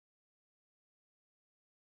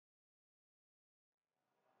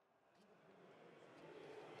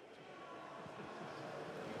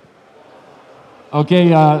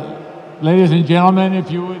Okay, ladies and gentlemen,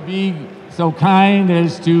 if you would be so kind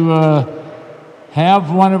as to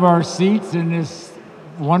have one of our seats in this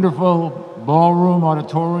wonderful ballroom,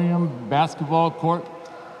 auditorium, basketball court.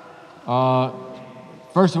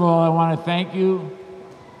 First of all, I want to thank you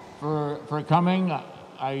for coming.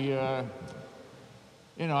 I've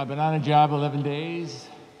been on a job 11 days,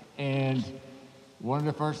 and one of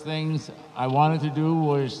the first things I wanted to do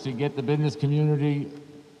was to get the business community,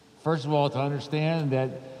 first of all, to understand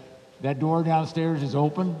that that door downstairs is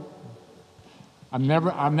open. I'm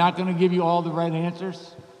not going to give you all the right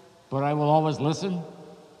answers, but I will always listen,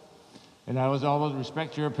 and I will always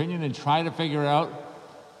respect your opinion and try to figure out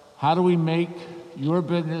how do we make your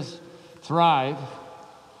business thrive,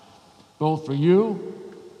 both for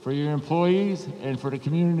you, for your employees, and for the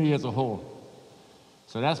community as a whole.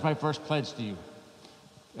 So that's my first pledge to you.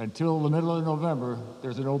 Until the middle of November,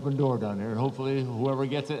 there's an open door down there, and hopefully whoever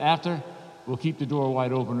gets it after will keep the door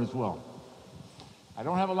wide open as well. I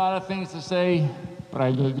don't have a lot of things to say, but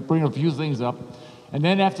I'm going to bring a few things up. And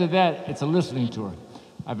then after that, it's a listening tour.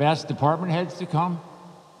 I've asked department heads to come,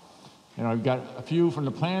 and I've got a few from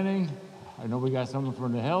the planning. I know we got someone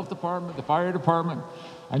from the health department, the fire department.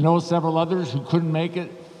 I know several others who couldn't make it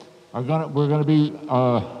we're going to be,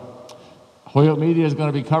 Holyoke Media is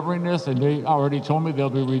going to be covering this, and they already told me they'll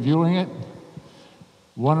be reviewing it.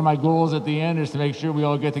 One of my goals at the end is to make sure we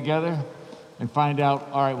all get together and find out,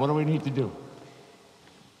 all right, what do we need to do?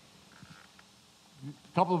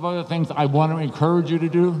 A couple of other things I want to encourage you to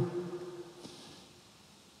do.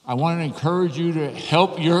 I want to encourage you to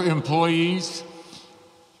help your employees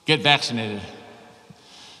get vaccinated.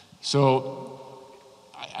 So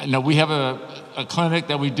I know we have a clinic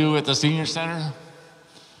that we do at the senior center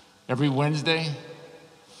every Wednesday,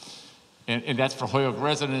 and that's for Holyoke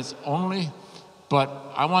residents only. But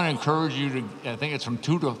I want to encourage you to, I think it's from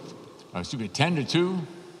 10 to 2.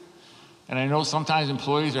 And I know sometimes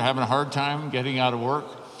employees are having a hard time getting out of work.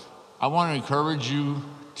 I want to encourage you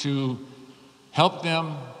to help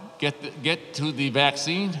them get to the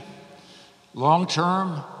vaccine. Long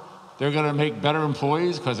term, they're going to make better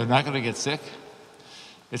employees because they're not going to get sick.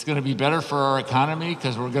 It's going to be better for our economy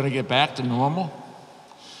because we're going to get back to normal.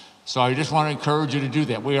 So I just want to encourage you to do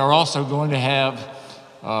that. We are also going to have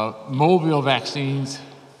mobile vaccines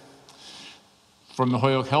from the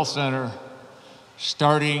Holyoke Health Center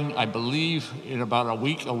starting, I believe, in about a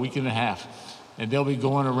week and a half. And they'll be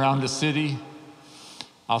going around the city.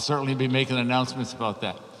 I'll certainly be making announcements about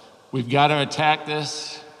that. We've got to attack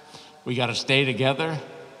this. We got to stay together.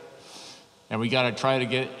 And we got to try to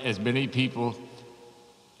get as many people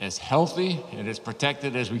as healthy and as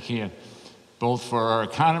protected as we can, both for our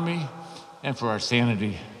economy and for our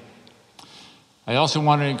sanity. I also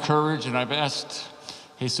want to encourage, and I've asked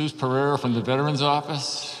Jesus Pereira from the Veterans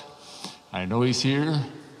Office, I know he's here,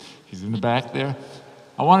 he's in the back there.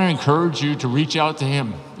 I want to encourage you to reach out to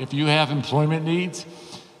him. If you have employment needs,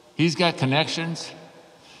 he's got connections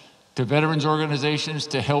to veterans organizations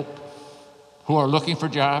to help who are looking for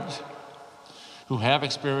jobs, who have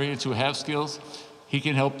experience, who have skills. He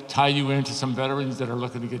can help tie you into some veterans that are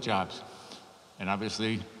looking to get jobs. And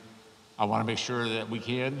obviously, I want to make sure that we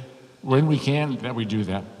can, when we can, that we do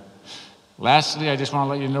that. Lastly, I just want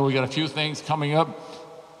to let you know we got a few things coming up.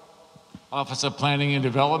 Office of Planning and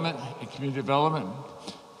Development and Community Development.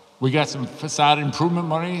 We got some facade improvement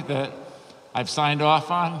money that I've signed off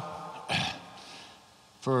on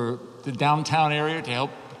for the downtown area to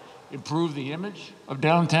help improve the image of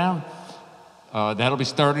downtown. That'll be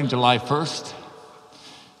starting July 1st.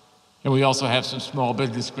 And we also have some small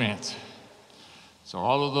business grants. So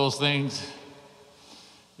all of those things,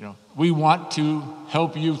 we want to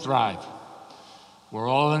help you thrive. We're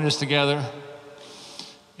all in this together.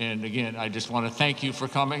 And again, I just want to thank you for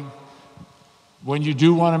coming. When you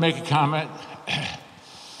do want to make a comment,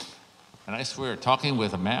 and I swear, talking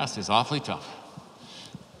with a mask is awfully tough.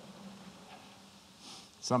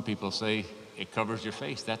 Some people say it covers your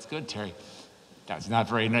face. That's good, Terry. That's not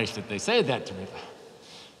very nice that they say that to me.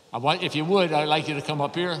 If you would, I'd like you to come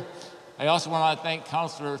up here. I also want to thank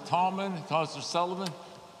Councilor Tallman, Councilor Sullivan,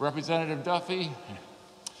 Representative Duffy,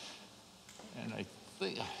 and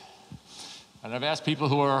I've asked people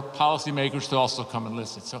who are policymakers to also come and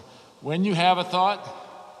listen. So when you have a thought,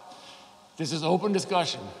 this is open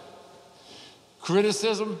discussion.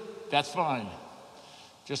 Criticism, that's fine.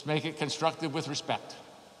 Just make it constructive with respect.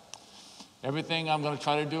 Everything I'm going to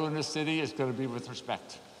try to do in this city is going to be with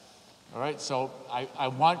respect. All right, so I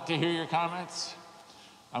want to hear your comments.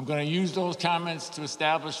 I'm going to use those comments to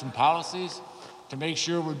establish some policies to make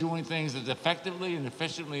sure we're doing things as effectively and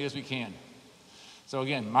efficiently as we can. So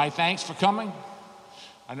again, my thanks for coming.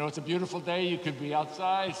 I know it's a beautiful day. You could be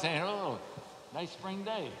outside saying, oh, nice spring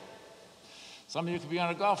day. Some of you could be on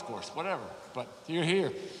a golf course, whatever. But you're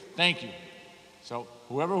here. Thank you. So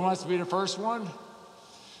whoever wants to be the first one,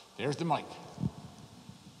 there's the mic.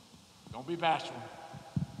 Don't be bashful.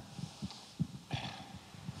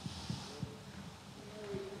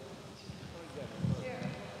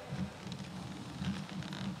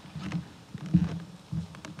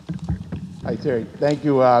 Hi, Terry. Thank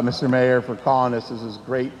you, Mr. Mayor, for calling us. This is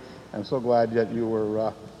great. I'm so glad that you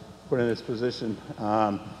were put in this position.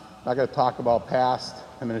 I'm not going to talk about past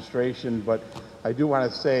administration, but I do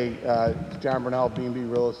want to say John Brunell, B&B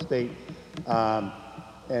Real Estate,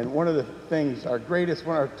 and one of the things, one of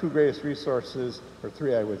our two greatest resources, or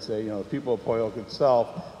three I would say, the people of Holyoke itself,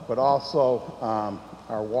 but also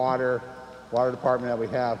our water department that we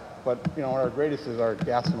have. But one of our greatest is our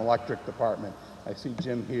gas and electric department. I see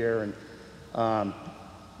Jim here, and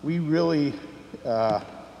we really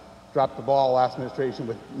dropped the ball last administration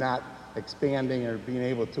with not expanding or being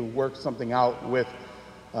able to work something out with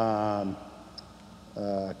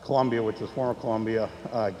Columbia, which was former Columbia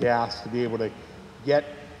Gas, to be able to get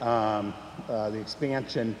the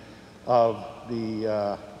expansion of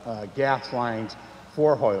the gas lines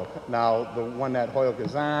for Holyoke. Now, the one that Holyoke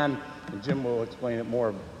is on, and Jim will explain it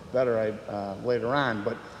better later on,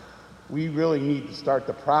 but we really need to start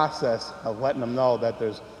the process of letting them know that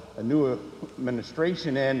there's a new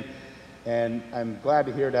administration in, and I'm glad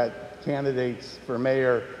to hear that candidates for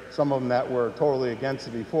mayor, some of them that were totally against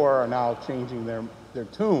it before, are now changing their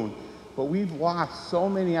tune. But we've lost so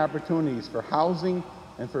many opportunities for housing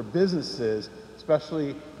and for businesses,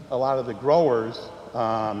 especially a lot of the growers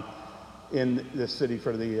in the city,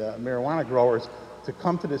 for the marijuana growers, to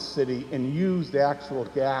come to this city and use the actual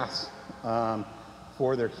gas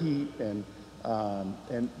for their heat, and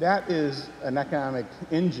that is an economic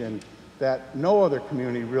engine that no other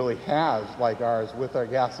community really has like ours with our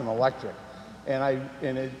gas and electric.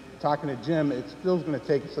 And talking to Jim, it's still going to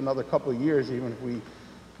take us another couple of years, even if we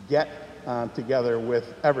get together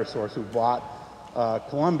with Eversource, who bought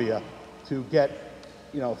Columbia, to get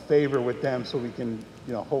favor with them, so we can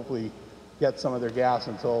hopefully get some of their gas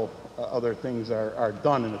until other things are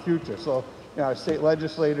done in the future. So our state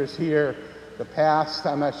legislators here, the past,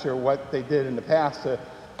 I'm not sure what they did in the past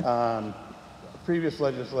to previous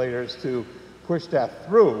legislators to push that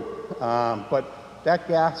through, but that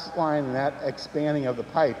gas line and that expanding of the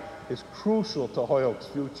pipe is crucial to Holyoke's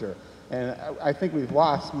future. And I think we've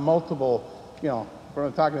lost multiple,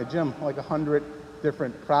 from talking to Jim, like 100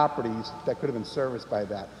 different properties that could have been serviced by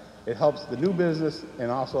that. It helps the new business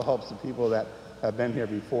and also helps the people that have been here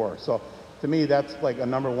before. So to me, that's like a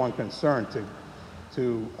number one concern to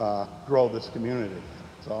grow this community.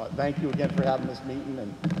 So thank you again for having this meeting,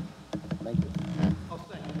 and thank you.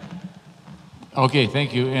 Okay,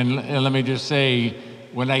 thank you. And let me just say,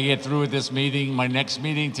 when I get through with this meeting, my next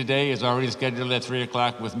meeting today is already scheduled at 3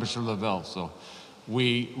 o'clock with Mr. Lavelle. So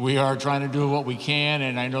we are trying to do what we can,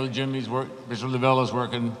 and I know Mr. Lavelle is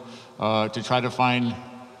working to try to find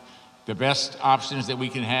the best options that we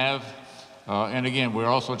can have. And again, we're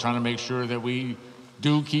also trying to make sure that we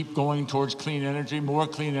do keep going towards clean energy, more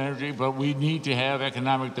clean energy, but we need to have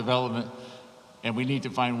economic development, and we need to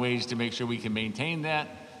find ways to make sure we can maintain that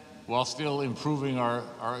while still improving our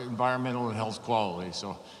environmental and health quality.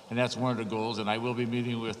 So, and that's one of the goals, and I will be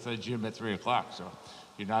meeting with Jim at 3 o'clock, so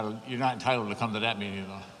you're not entitled to come to that meeting,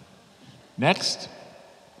 though. Next.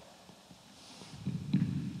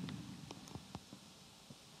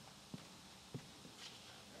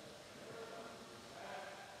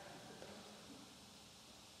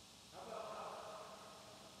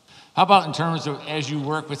 How about in terms of as you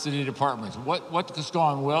work with city departments, what has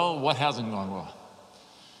gone well, what hasn't gone well?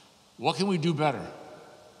 What can we do better?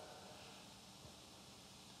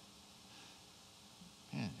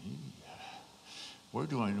 Man, we're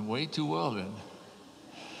doing way too well then.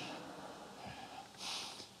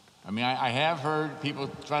 I mean, I have heard people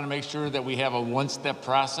trying to make sure that we have a one-step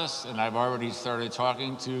process, and I've already started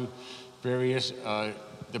talking to various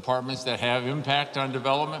departments that have impact on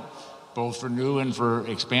development, both for new and for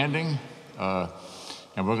expanding,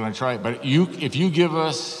 and we're going to try it. But if you give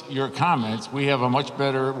us your comments, we have a much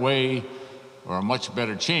better way or a much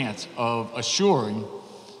better chance of assuring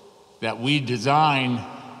that we design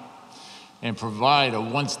and provide a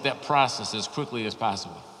one-step process as quickly as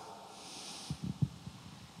possible.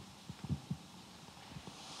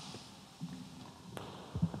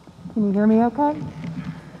 Can you hear me okay?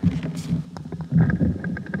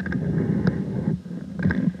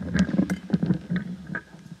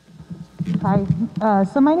 Hi,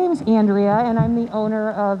 so my name is Andrea, and I'm the owner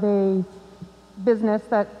of a business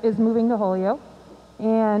that is moving to Holyoke.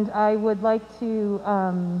 And I would like to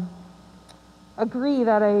agree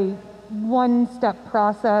that a one-step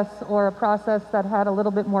process, or a process that had a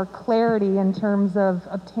little bit more clarity in terms of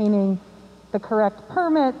obtaining the correct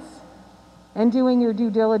permits and doing your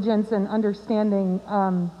due diligence and understanding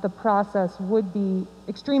the process would be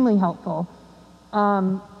extremely helpful.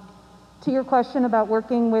 To your question about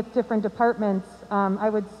working with different departments, I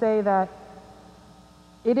would say that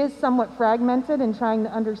it is somewhat fragmented in trying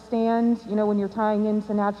to understand, you know, when you're tying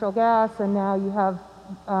into natural gas and now you have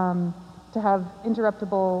to have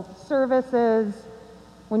interruptible services.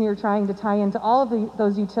 When you're trying to tie into all of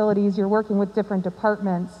those utilities, you're working with different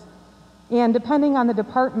departments. And depending on the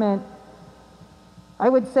department, I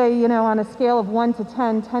would say, you know, on a scale of 1 to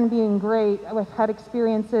 10, 10 being great, I've had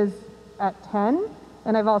experiences at 10,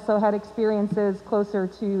 and I've also had experiences closer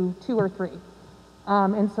to 2 or 3.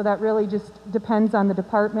 And so that really just depends on the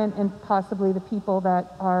department and possibly the people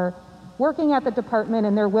that are working at the department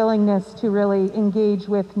and their willingness to really engage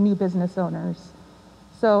with new business owners.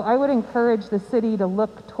 So I would encourage the city to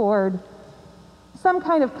look toward some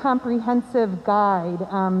kind of comprehensive guide.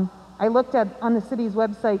 I looked at on the city's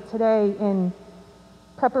website today in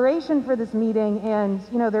preparation for this meeting, and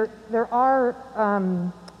you know, there are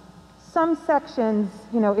some sections,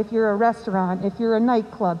 you know, if you're a restaurant, if you're a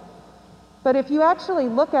nightclub. But if you actually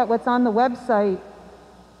look at what's on the website,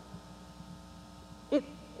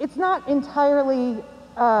 it's not entirely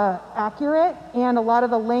accurate, and a lot of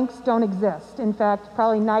the links don't exist. In fact,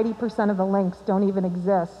 probably 90% of the links don't even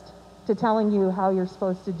exist to telling you how you're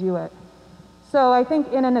supposed to do it. So I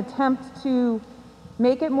think in an attempt to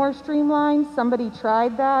make it more streamlined, somebody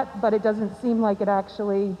tried that, but it doesn't seem like it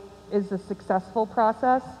actually is a successful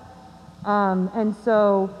process. And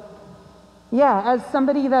so, yeah, as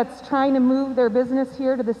somebody that's trying to move their business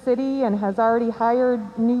here to the city and has already hired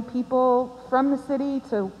new people from the city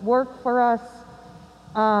to work for us,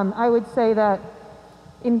 I would say that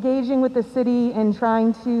engaging with the city and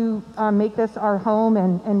trying to make this our home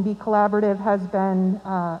and be collaborative has been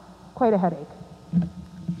quite a headache.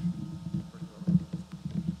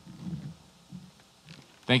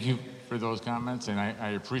 Thank you for those comments, and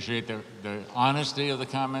I appreciate the honesty of the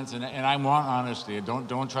comments, and I want honesty.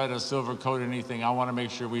 Don't try to silver-coat anything. I want to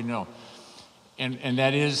make sure we know. And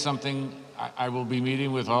that is something I will be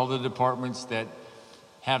meeting with all the departments that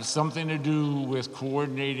have something to do with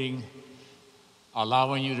coordinating,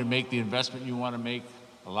 allowing you to make the investment you want to make,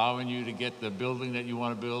 allowing you to get the building that you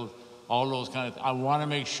want to build, all those kind of things. I want to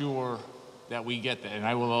make sure that we get that. And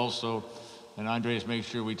I will also, and Andres, make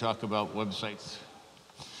sure we talk about websites.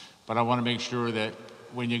 But I want to make sure that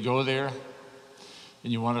when you go there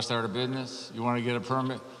and you want to start a business, you want to get a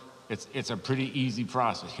permit, it's a pretty easy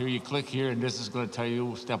process. Here you click here, and this is going to tell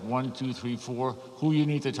you step 1, 2, 3, 4, who you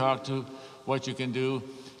need to talk to, what you can do,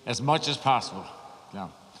 as much as possible.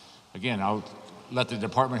 Now, again, I'll let the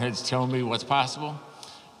department heads tell me what's possible.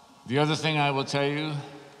 The other thing I will tell you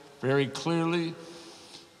very clearly,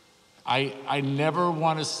 I never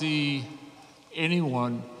want to see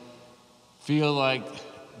anyone feel like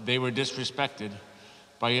they were disrespected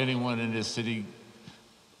by anyone in this city.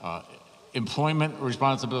 Employment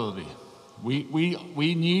responsibility.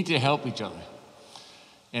 We need to help each other.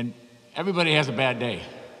 And everybody has a bad day,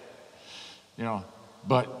 you know,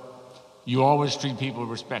 but you always treat people with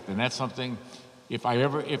respect. And that's something, if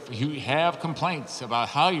you have complaints about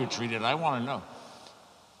how you're treated, I want to know.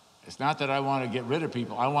 It's not that I want to get rid of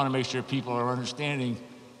people. I want to make sure people are understanding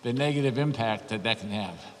the negative impact that can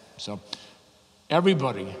have. So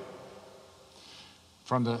everybody,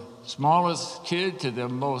 from the smallest kid to the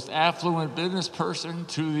most affluent business person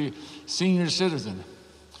to the senior citizen,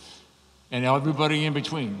 and everybody in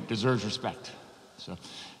between deserves respect. So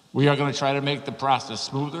we are going to try to make the process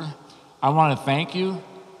smoother. I want to thank you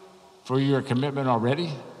for your commitment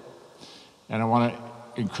already, and I want to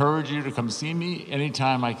encourage you to come see me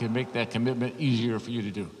anytime I can make that commitment easier for you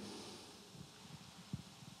to do.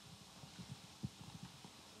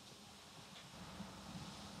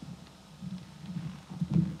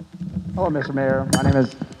 Hello, Mr. Mayor.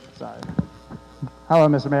 Hello,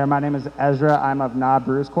 Mr. Mayor. My name is Ezra. I'm of Knob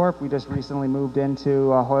Brews Corp. We just recently moved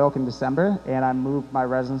into Holyoke in December, and I moved my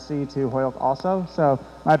residency to Holyoke also. So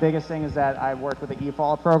my biggest thing is that I work with the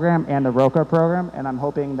e-fall program and the ROCA program, and I'm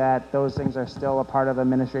hoping that those things are still a part of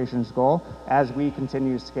administration's goal as we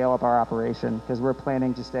continue to scale up our operation, because we're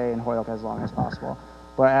planning to stay in Holyoke as long as possible.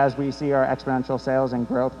 But as we see our exponential sales and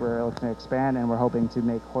growth, we're looking to expand, and we're hoping to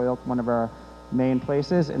make Holyoke one of our main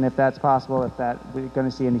places. And if that's possible, we're going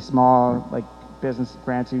to see any small business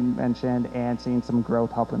grants you mentioned and seeing some growth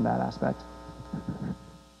help in that aspect.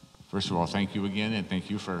 First of all, thank you again, and thank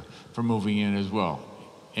you for moving in as well.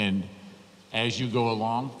 And as you go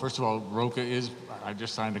along. First of all, Roca I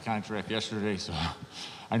just signed a contract yesterday, so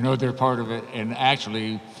I know they're part of it. And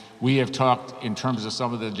actually, we have talked in terms of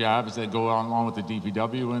some of the jobs that go along with the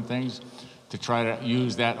DPW and things to try to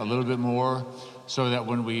use that a little bit more so that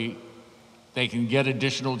when they can get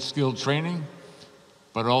additional skilled training,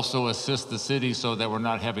 but also assist the city so that we're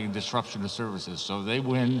not having disruption of services. So they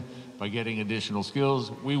win by getting additional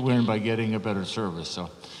skills. We win by getting a better service. So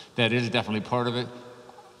that is definitely part of it.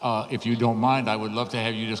 If you don't mind, I would love to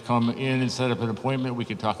have you just come in and set up an appointment. We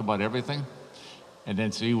can talk about everything and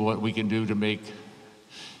then see what we can do to make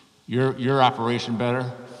your operation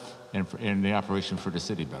better and the operation for the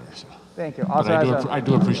city better. So. Thank you. Also, I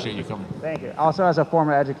do appreciate you coming. Thank you. Also, as a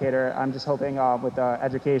former educator, I'm just hoping with the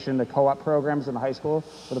education, the co-op programs in the high school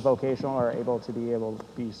for the vocational are able to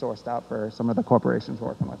be sourced out for some of the corporations we're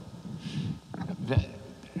working with.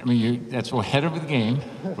 That's ahead of the game,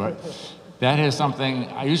 but that is something.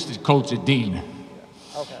 I used to coach at Dean.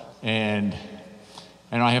 Okay. And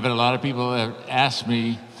I have a lot of people that ask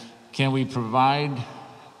me, can we provide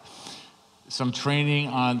some training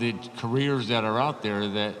on the careers that are out there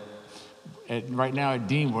that right now at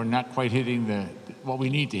Dean, we're not quite hitting what we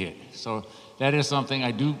need to hit. So that is something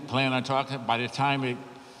I do plan on talking. By the time it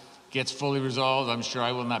gets fully resolved, I'm sure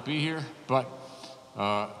I will not be here. But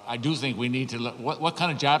I do think we need to look, what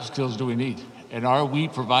kind of job skills do we need? And are we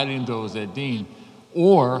providing those at Dean?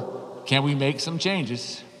 Or can we make some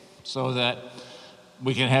changes so that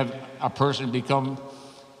we can have a person become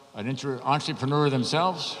an entrepreneur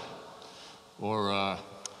themselves, or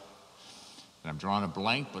I'm drawing a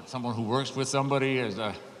blank, but someone who works with somebody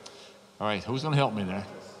all right, who's gonna help me there?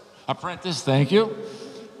 Apprentice, thank you.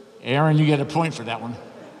 Aaron, you get a point for that one.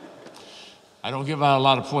 I don't give out a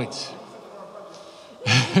lot of points.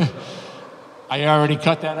 I already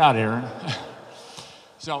cut that out, Aaron.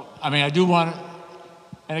 So, I do want to,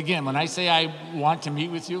 and again, when I say I want to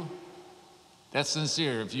meet with you, that's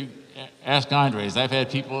sincere. If you ask Andres, I've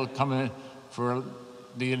had people come in for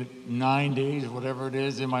the 9 days, whatever it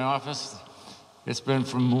is, in my office. It's been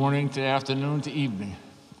from morning to afternoon to evening.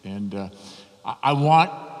 And I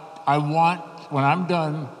want, when I'm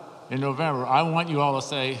done in November, I want you all to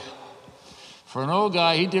say, for an old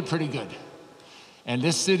guy, he did pretty good. And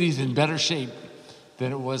this city's in better shape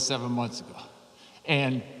than it was 7 months ago.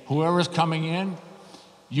 And whoever's coming in,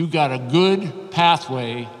 you got a good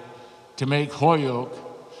pathway to make Holyoke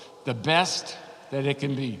the best that it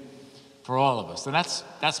can be for all of us. And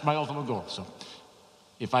that's my ultimate goal. So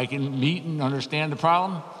if I can meet and understand the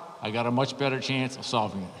problem, I got a much better chance of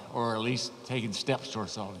solving it, or at least taking steps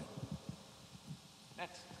towards solving it.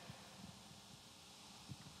 Next.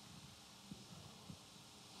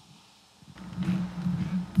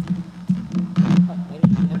 My name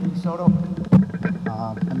is Henry Soto.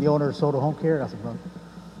 I'm the owner of Soto Home Care. That's a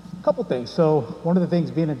couple things. So one of the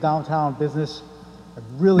things, being a downtown business, I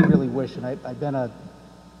really, really wish, and I've been a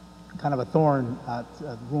kind of a thorn at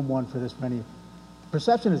room one for this many.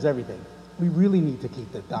 Perception is everything. We really need to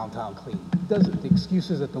keep the downtown clean. The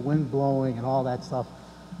excuses that the wind blowing and all that stuff,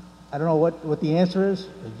 I don't know what the answer is.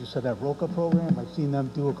 Like you said, that ROCA program, I've seen them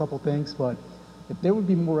do a couple things, but if there would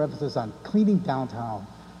be more emphasis on cleaning downtown,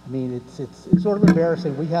 it's sort of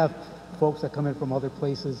embarrassing. We have folks that come in from other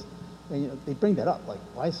places, and they bring that up, like,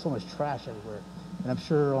 why is so much trash everywhere? And I'm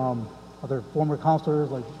sure other former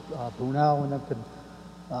counselors like Brunel and them could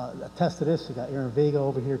attest to this. You got Aaron Vega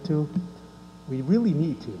over here too. We really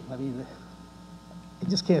need to. I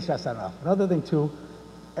just can't stress that enough. Another thing too,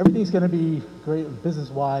 everything's going to be great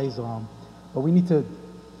business-wise, but we need to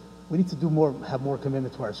do more, have more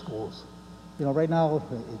commitment to our schools. Right now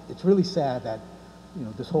it's really sad that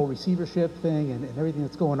this whole receivership thing and everything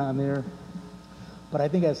that's going on there. But I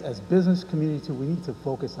think as business community too, we need to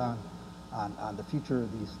focus on the future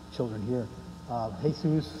of these children here.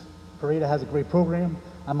 Jesus Pereira has a great program.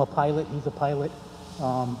 I'm a pilot. He's a pilot.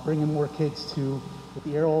 Bringing more kids with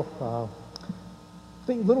the Arrow.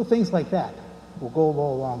 Little things like that will go a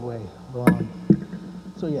long way.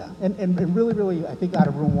 So yeah, and really, really, I think out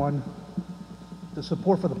of room one, the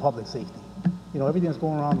support for the public safety. Everything that's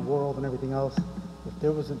going around the world and everything else. If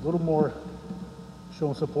there was a little more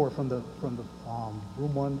showing support from the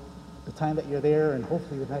room one, the time that you're there, and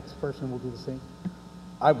hopefully the next person will do the same.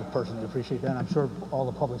 I would personally appreciate that. I'm sure all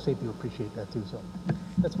the public safety will appreciate that too. So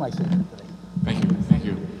that's my statement today. Thank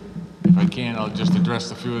you. If I can, I'll just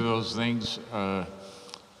address a few of those things.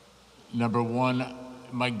 Number one,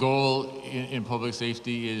 my goal in public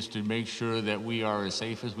safety is to make sure that we are as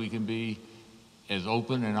safe as we can be, as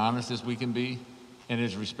open and honest as we can be, and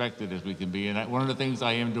as respected as we can be. And one of the things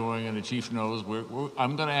I am doing, and the chief knows,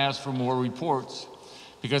 I'm going to ask for more reports,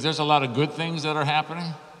 because there's a lot of good things that are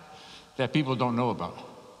happening that people don't know about.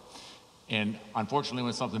 And unfortunately,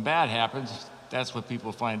 when something bad happens, that's what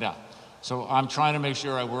people find out. So I'm trying to make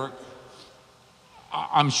sure I work.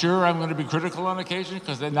 I'm sure I'm going to be critical on occasion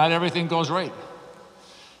because not everything goes right.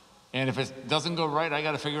 And if it doesn't go right, I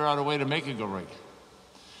got to figure out a way to make it go right.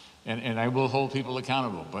 And I will hold people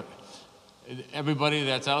accountable. But everybody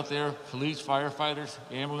that's out there, police, firefighters,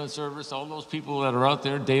 ambulance service, all those people that are out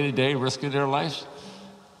there day to day risking their lives,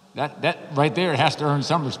 that right there has to earn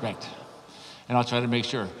some respect. And I'll try to make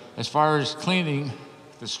sure. As far as cleaning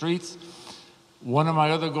the streets, one of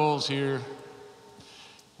my other goals here,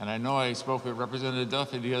 and I know I spoke with Representative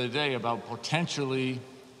Duffy the other day about potentially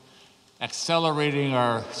accelerating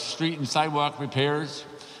our street and sidewalk repairs.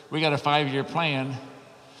 We got a 5-year plan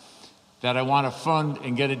that I want to fund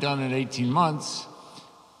and get it done in 18 months,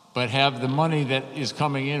 but have the money that is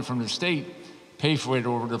coming in from the state pay for it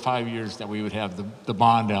over the 5 years that we would have the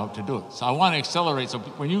bond out to do it. So I want to accelerate. So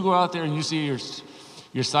when you go out there and you see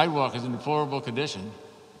your sidewalk is in deplorable condition,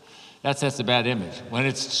 that sets a bad image. When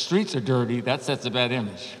its streets are dirty, that sets a bad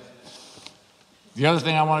image. The other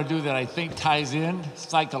thing I want to do that I think ties in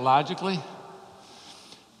psychologically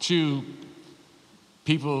to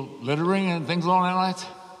people littering and things along that lines,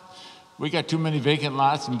 we got too many vacant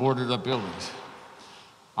lots and boarded up buildings.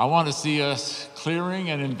 I want to see us clearing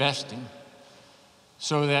and investing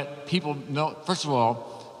so that people know, first of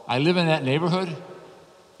all, I live in that neighborhood,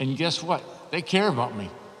 and guess what? They care about me.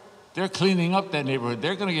 They're cleaning up that neighborhood.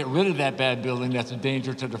 They're going to get rid of that bad building that's a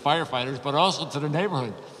danger to the firefighters, but also to the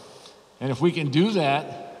neighborhood. And if we can do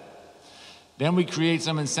that, then we create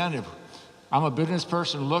some incentive. I'm a business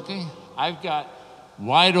person looking. I've got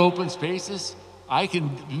wide open spaces. I can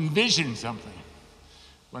envision something.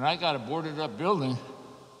 When I got a boarded up building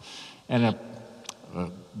and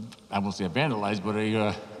I won't say a vandalized, but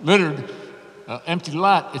a littered, empty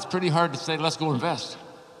lot, it's pretty hard to say, let's go invest.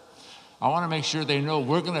 I want to make sure they know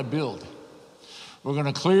we're going to build. We're going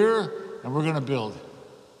to clear and we're going to build.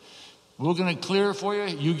 We're going to clear for you.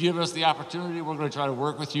 You give us the opportunity. We're going to try to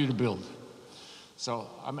work with you to build. So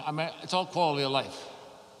it's all quality of life.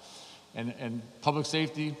 And public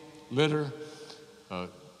safety, litter,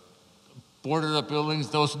 boarded up buildings,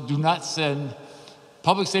 those do not send.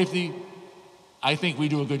 Public safety, I think we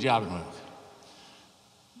do a good job in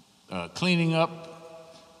Holyoke. Cleaning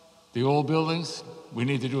up the old buildings, we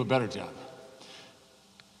need to do a better job.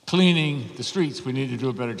 Cleaning the streets, we need to do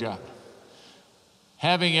a better job.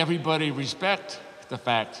 Having everybody respect the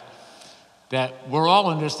fact that we're all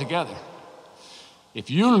in this together. If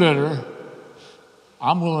you litter,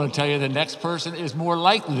 I'm willing to tell you the next person is more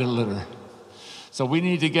likely to litter. So we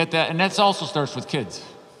need to get that, and that also starts with kids.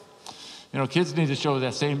 You know, kids need to show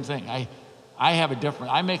that same thing.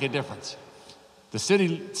 I make a difference. The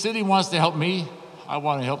city wants to help me. I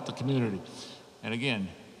want to help the community. And again,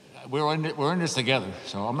 we're in this together.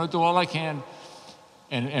 So I'm going to do all I can.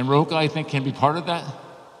 And ROCA, I think, can be part of that.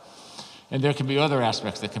 And there can be other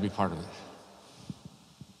aspects that can be part of it.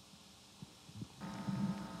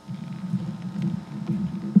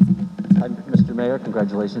 Hi, Mr. Mayor,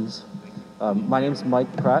 congratulations. My name's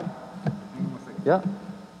Mike Pratt. Yeah.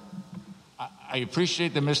 I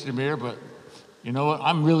appreciate the Mr. Mayor, but you know what?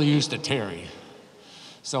 I'm really used to Terry.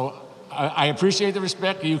 So I appreciate the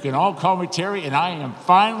respect. You can all call me Terry, and I am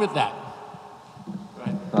fine with that.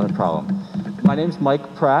 Not a problem. My name's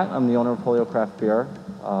Mike Pratt. I'm the owner of Holyoke Craft Beer.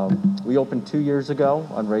 We opened 2 years ago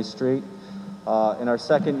on Ray Street. In our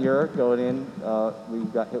second year going in, we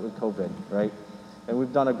got hit with COVID, right? And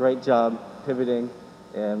we've done a great job pivoting,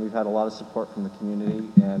 and we've had a lot of support from the community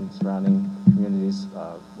and surrounding communities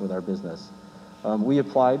with our business. We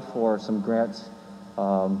applied for some grants,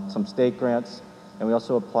 some state grants, and we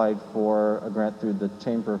also applied for a grant through the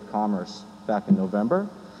Chamber of Commerce back in November.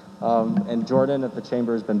 And Jordan at the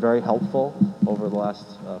Chamber has been very helpful over the last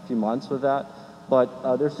few months with that.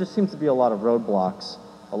 But there just seems to be a lot of roadblocks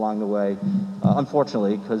along the way,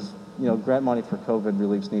 unfortunately, because grant money for COVID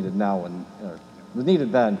relief's needed now, and it was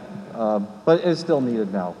needed then, but it is still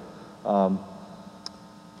needed now.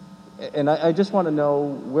 And I just want to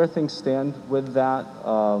know where things stand with that,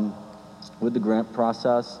 with the grant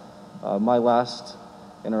process. My last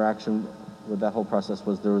interaction with that whole process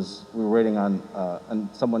was we were waiting on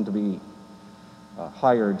someone to be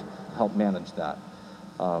hired to help manage that.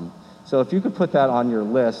 So if you could put that on your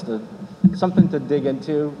list, something to dig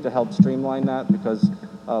into to help streamline that, because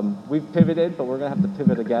we've pivoted, but we're going to have to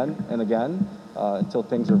pivot again and again until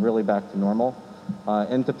things are really back to normal.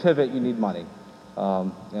 And to pivot, you need money.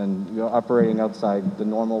 And you're operating outside the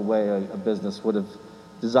normal way a business would have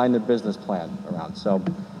designed their business plan around. So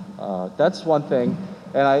that's one thing.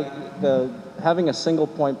 And having a single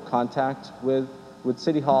point contact with with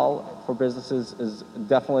City Hall for businesses is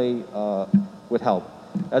definitely would help.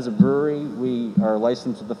 As a brewery, we are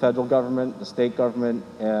licensed with the federal government, the state government,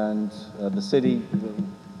 and the city, the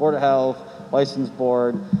Board of Health, License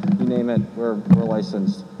Board, you name it, we're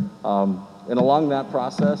licensed. And along that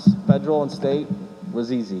process, federal and state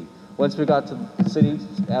was easy. Once we got to the city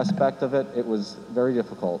aspect of it, it was very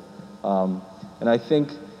difficult. And I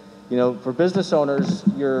think, you know, for business owners,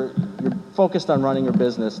 you're focused on running your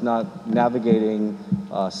business, not navigating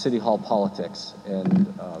City Hall politics and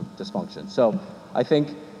dysfunction. So I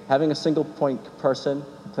think having a single point person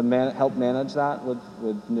to help manage that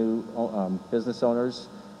with new business owners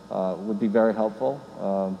would be very helpful.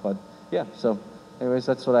 But yeah, so anyways,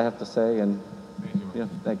 that's what I have to say. And Thank you. yeah,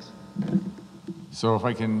 thanks. So if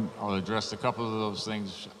I'll address a couple of those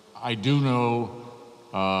things. I do know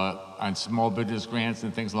on small business grants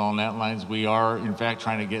and things along that lines, we are in fact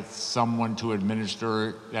trying to get someone to administer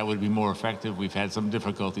it that would be more effective. We've had some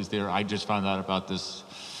difficulties there. I just found out about this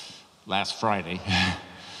last Friday.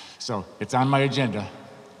 So it's on my agenda.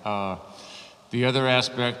 The other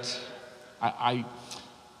aspect, I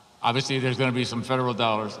obviously there's going to be some federal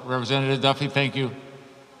dollars. Representative Duffy, thank you.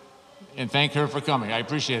 And thank her for coming. I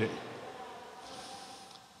appreciate it.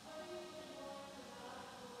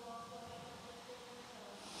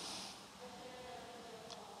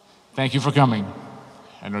 Thank you for coming.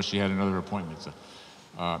 I know she had another appointment.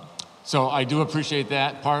 So I do appreciate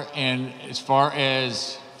that part. And as far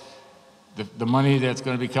as the money that's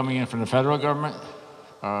going to be coming in from the federal government,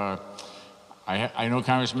 I know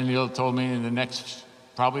Congressman Neal told me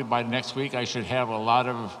probably by next week, I should have a lot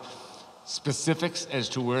of specifics as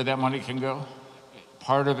to where that money can go.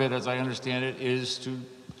 Part of it, as I understand it, is to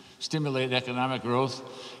stimulate economic growth.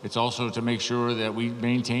 It's also to make sure that we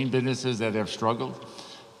maintain businesses that have struggled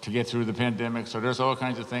to get through the pandemic. So there's all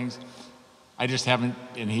kinds of things. I just haven't,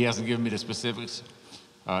 and he hasn't given me the specifics.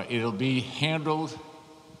 It'll be handled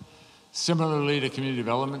similarly to community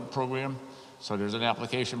development program. So there's an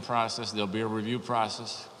application process, there'll be a review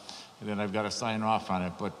process, and then I've got to sign off on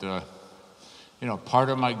it. But you know, part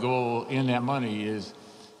of my goal in that money is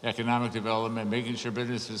economic development, making sure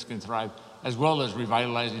businesses can thrive, as well as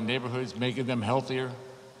revitalizing neighborhoods, making them healthier.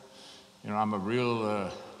 You know, I'm a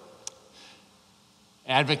real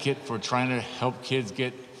advocate for trying to help kids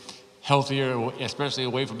get healthier, especially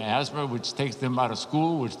away from asthma, which takes them out of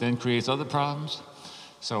school, which then creates other problems.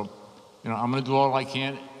 So, you know, I'm going to do all I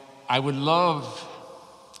can. I would love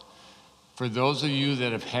for those of you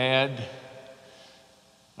that have had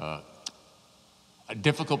a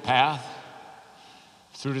difficult path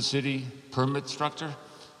through the city permit structure,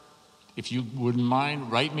 if you wouldn't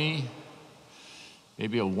mind, write me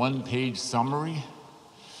maybe a one-page summary.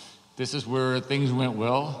 This is where things went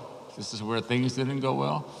well. This is where things didn't go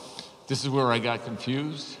well. This is where I got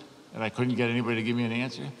confused and I couldn't get anybody to give me an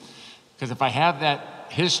answer. Because if I have that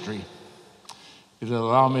history, it'll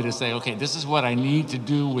allow me to say, okay, this is what I need to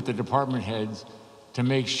do with the department heads to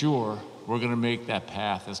make sure we're going to make that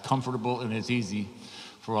path as comfortable and as easy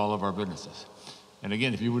for all of our businesses. And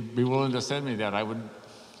again, if you would be willing to send me that,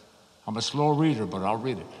 I'm a slow reader, but I'll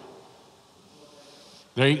read it.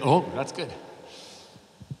 There you go. Oh, that's good.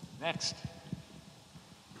 Next.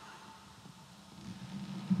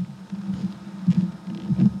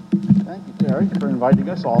 Thank you, Terry, for inviting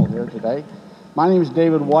us all here today. My name is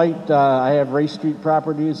David White. I have Race Street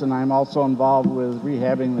properties, and I'm also involved with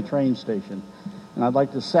rehabbing the train station. And I'd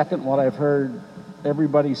like to second what I've heard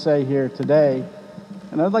everybody say here today.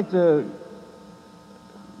 And I'd like to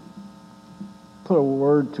put a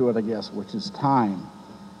word to it, I guess, which is time.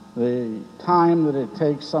 The time that it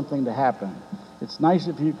takes something to happen. It's nice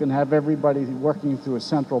if you can have everybody working through a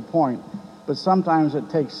central point, but sometimes it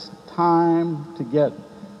takes time to get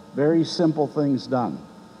very simple things done.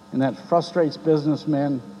 And that frustrates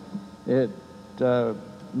businessmen. It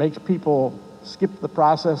makes people skip the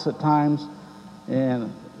process at times.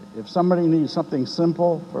 And if somebody needs something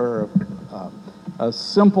simple or a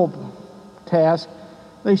simple task,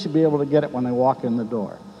 they should be able to get it when they walk in the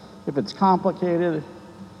door. If it's complicated,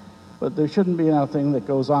 but there shouldn't be anything that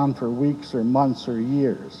goes on for weeks or months or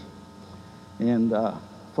years. And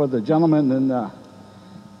for the gentlemen that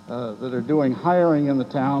are doing hiring in the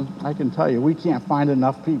town, I can tell you, we can't find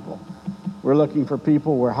enough people. We're looking for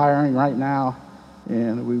people. We're hiring right now,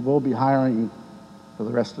 and we will be hiring for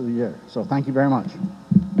the rest of the year. So thank you very much.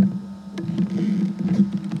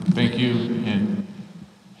 Thank you. And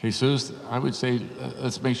Jesus, I would say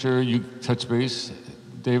let's make sure you touch base.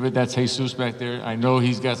 David, that's Jesus back there. I know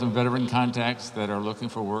he's got some veteran contacts that are looking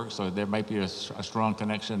for work, so there might be a strong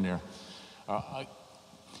connection there.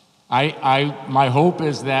 My hope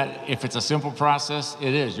is that if it's a simple process,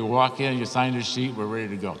 it is. You walk in, you sign the sheet, we're ready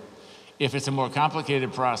to go. If it's a more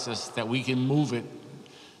complicated process, that we can move it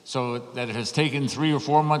so that it has taken 3 or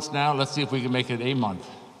 4 months now, let's see if we can make it a month.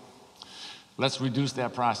 Let's reduce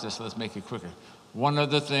that process, let's make it quicker. One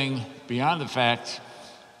other thing, beyond the fact,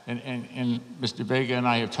 and Mr. Vega and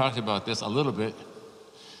I have talked about this a little bit,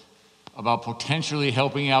 about potentially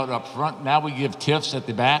helping out up front. Now we give TIFs at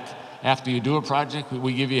the back. After you do a project,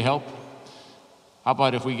 we give you help. How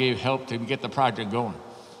about if we gave help to get the project going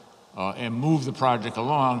and move the project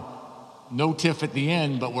along? No TIF at the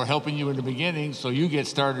end, but we're helping you in the beginning so you get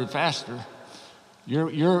started faster.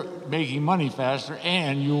 You're making money faster,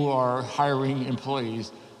 and you are hiring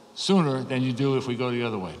employees sooner than you do if we go the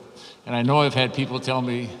other way. And I know I've had people tell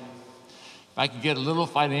me, if I could get a little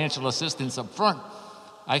financial assistance up front,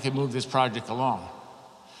 I could move this project along.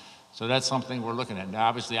 So that's something we're looking at. Now,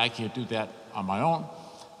 obviously, I can't do that on my own,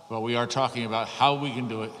 but we are talking about how we can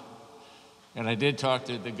do it. And I did talk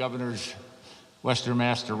to the governor's Western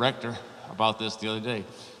Mass director about this the other day.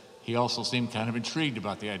 He also seemed kind of intrigued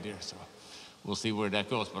about the idea, so we'll see where that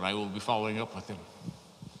goes, but I will be following up with him.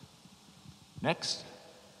 Next.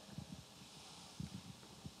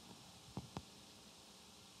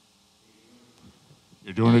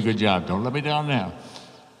 You're doing a good job. Don't let me down now.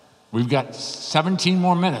 We've got 17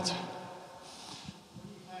 more minutes.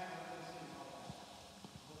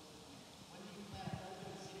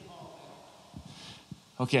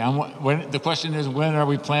 Okay, the question is, when are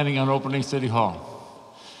we planning on opening City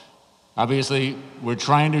Hall? Obviously, we're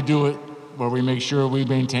trying to do it where we make sure we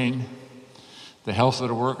maintain the health of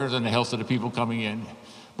the workers and the health of the people coming in,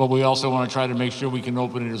 but we also want to try to make sure we can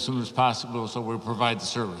open it as soon as possible so we provide the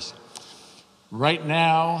service. Right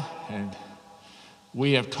now, and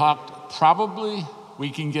we have talked, probably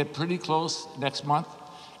we can get pretty close next month,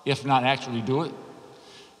 if not actually do it.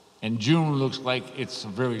 And June looks like it's a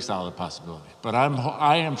very solid possibility. But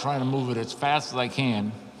I am trying to move it as fast as I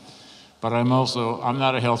can, but I'm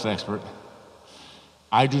not a health expert.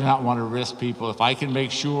 I do not want to risk people. If I can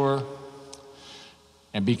make sure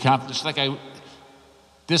and be confident, just like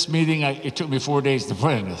this meeting, it took me 4 days to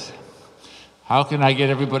plan this. How can I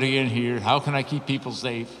get everybody in here? How can I keep people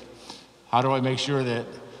safe? How do I make sure that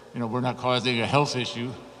we're not causing a health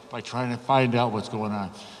issue by trying to find out what's going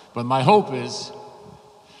on? But my hope is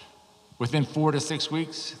within 4 to 6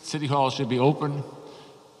 weeks, City Hall should be open.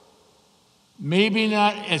 Maybe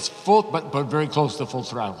not as full, but very close to full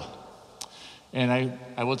throttle. And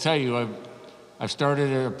I will tell you, I've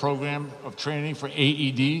started a program of training for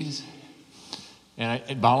AEDs. And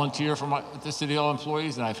I volunteer for the City Hall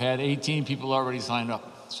employees, and I've had 18 people already sign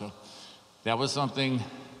up. So that was something.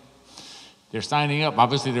 They're signing up.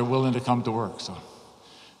 Obviously, they're willing to come to work. So,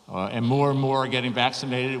 and more are getting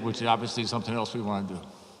vaccinated, which is obviously something else we want to do.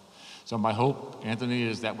 So my hope, Anthony,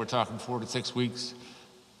 is that we're talking 4 to 6 weeks,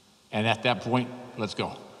 and at that point, let's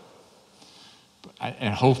go.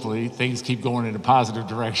 And hopefully, things keep going in a positive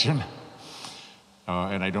direction,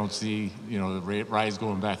 and I don't see the rise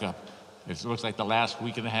going back up. It looks like the last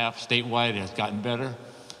week and a half statewide has gotten better.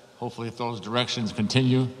 Hopefully, if those directions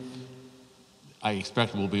continue, I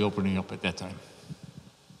expect we'll be opening up at that time.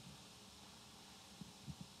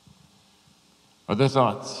 Other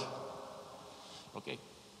thoughts? Okay.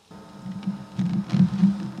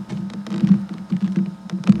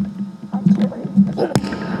 I'm Terry.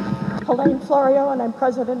 Helene Florio, and I'm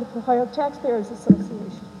president of the Holyoke Taxpayers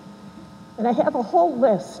Association. And I have a whole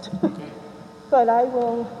list, but I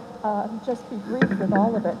will just be brief with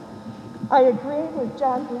all of it. I agree with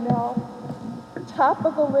John Brunel. Top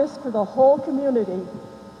of the list for the whole community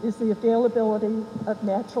is the availability of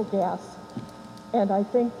natural gas. And I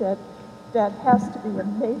think that has to be a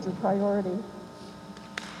major priority.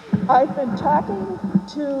 I've been talking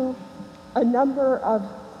to a number of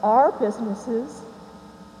our businesses,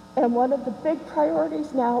 and one of the big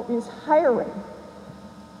priorities now is hiring.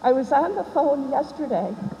 I was on the phone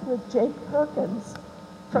yesterday with Jake Perkins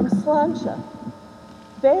from Slancha.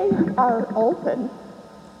 They are open.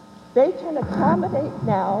 They can accommodate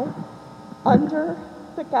now, under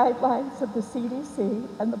the guidelines of the CDC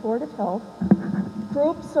and the Board of Health,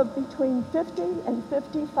 groups of between 50 and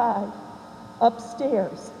 55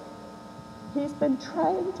 upstairs. He's been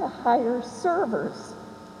trying to hire servers.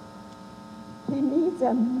 He needs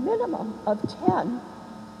a minimum of 10.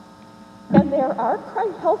 And there are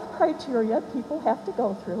health criteria people have to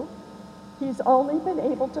go through. He's only been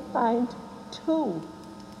able to find 2.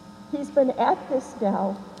 He's been at this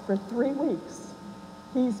now for 3 weeks.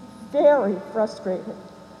 He's very frustrated.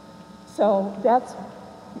 So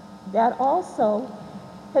that also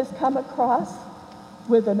has come across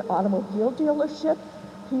with an automobile dealership.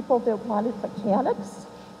 people that wanted mechanics.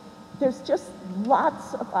 There's just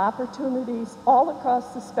lots of opportunities all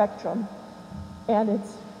across the spectrum, and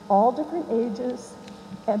it's all different ages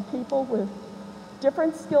and people with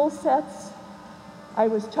different skill sets. I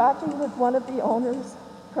was talking with one of the owners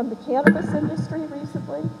from the cannabis industry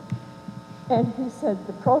recently, and he said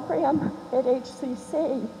the program at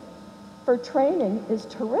HCC for training is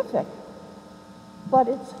terrific, but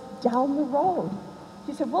it's down the road.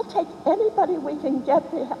 He said, we'll take anybody we can get.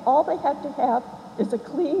 All they have to have is a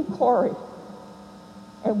clean quarry,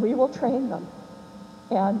 and we will train them.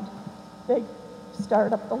 And they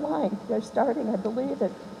start up the line. They're starting, I believe,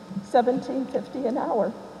 at $17.50 an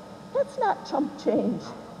hour. That's not chump change.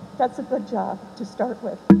 That's a good job to start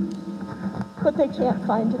with. But they can't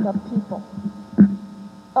find enough people.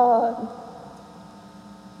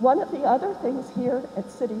 One of the other things here at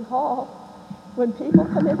City Hall, when people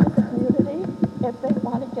come into the community, if they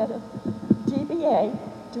want to get a DBA,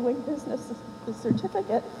 doing business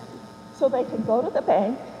certificate, so they can go to the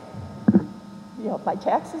bank, you know, my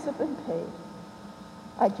taxes have been paid,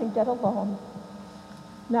 I can get a loan.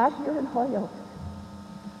 Not here in Holyoke.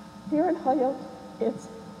 Here in Holyoke, it's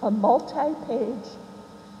a multi-page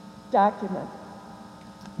document.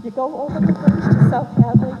 You go over the bridge to South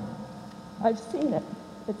Hadley, I've seen it.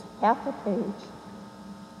 It's half a page.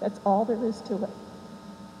 That's all there is to it.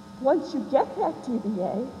 Once you get that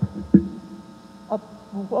DBA, a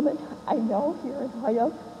woman I know here in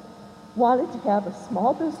Holyoke wanted to have a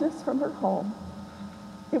small business from her home.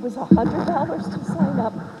 It was $100 to sign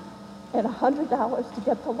up and $100 to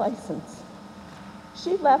get the license.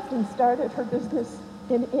 She left and started her business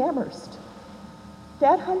in Amherst.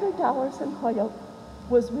 That $100 in Holyoke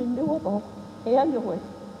was renewable annually.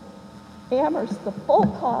 Amherst, the full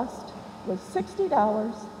cost was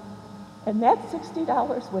 $60, and that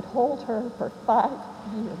 $60 would hold her for 5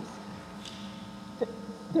 years.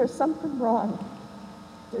 There's something wrong.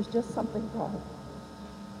 There's just something wrong.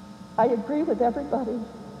 I agree with everybody.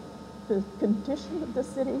 The condition of the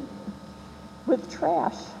city with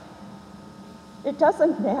trash, it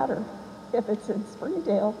doesn't matter if it's in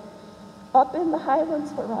Springdale. Up in the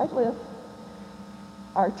Highlands where I live,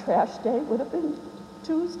 our trash day would have been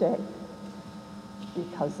Tuesday.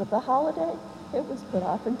 Because of the holiday, it was put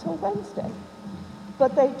off until Wednesday.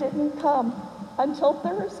 But they didn't come until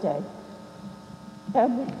Thursday.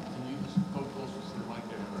 And we, Can you just go closer to the mic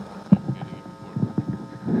there? I'm getting it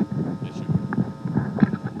recorded. Yes, you.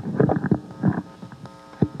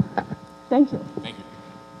 thank you. Thank you.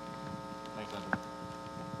 Thanks, Andrew.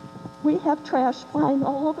 We have trash flying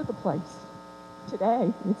all over the place.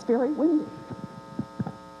 Today, it's very windy.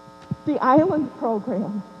 The island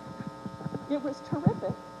program, it was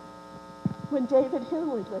terrific when David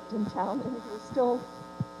Hilley lived in town and he was still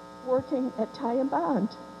working at Ty and Bond.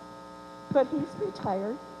 But he's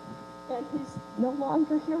retired and he's no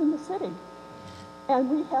longer here in the city. And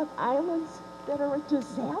we have islands that are a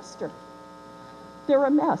disaster. They're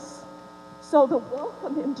a mess. So the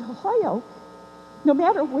welcome into Holyoke, no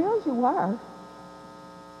matter where you are,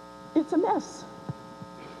 it's a mess.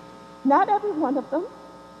 Not every one of them.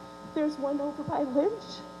 There's one over by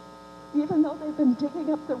Lynch, even though they've been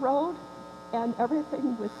digging up the road and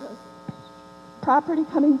everything with the property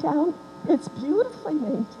coming down, it's beautifully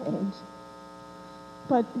maintained.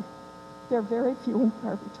 But they're very few and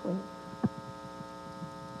far between.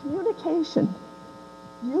 Communication.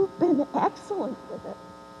 You've been excellent with it.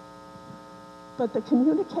 But the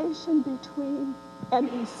communication between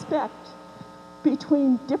and respect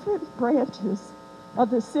between different branches of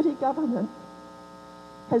the city government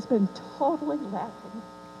has been totally lacking.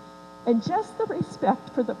 And just the respect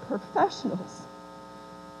for the professionals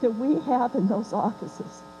that we have in those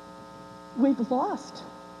offices. We've lost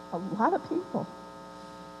a lot of people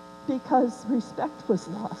because respect was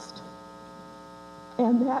lost.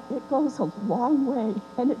 And that, it goes a long way,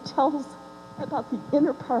 and it tells about the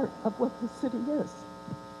inner part of what the city is.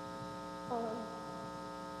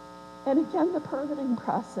 And again, the permitting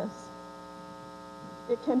process.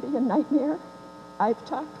 It can be a nightmare. I've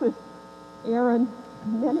talked with Aaron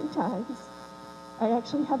many times. I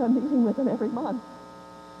actually have a meeting with him every month.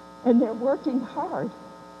 And they're working hard.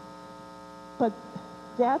 But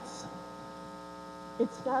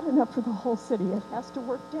it's not enough for the whole city. It has to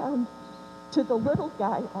work down to the little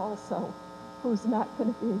guy also, who's not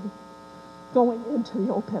going to be going into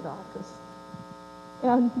the OPED office.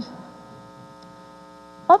 And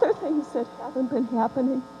other things that haven't been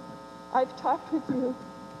happening, I've talked with you.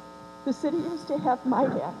 The city used to have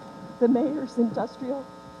MIDAC, the Mayor's Industrial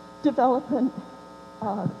Development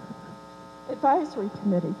Advisory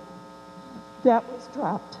Committee. That was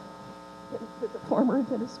dropped with the former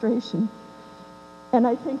administration. And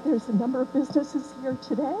I think there's a number of businesses here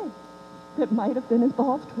today that might have been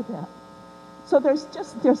involved with that. So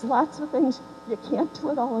there's lots of things. You can't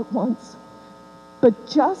do it all at once. But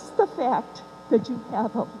just the fact that you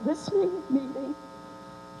have a listening meeting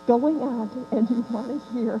going on and you want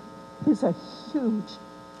to hear is a huge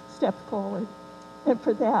step forward. And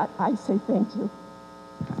for that, I say thank you.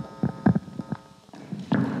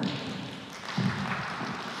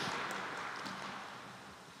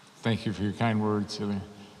 Thank you for your kind words, Celia.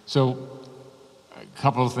 So, a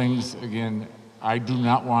couple of things. Again, I do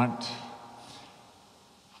not want,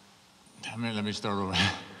 let me start over.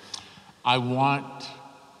 I want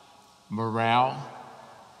morale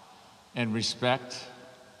and respect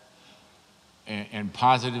and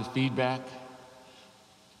positive feedback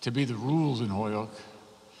to be the rules in Holyoke,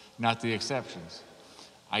 not the exceptions.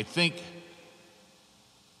 I think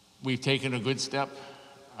we've taken a good step.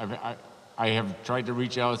 I have tried to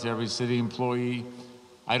reach out to every city employee.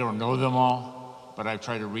 I don't know them all, but I've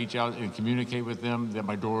tried to reach out and communicate with them that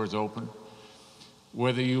my door is open.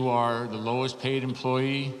 Whether you are the lowest paid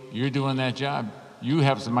employee, you're doing that job. You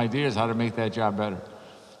have some ideas how to make that job better.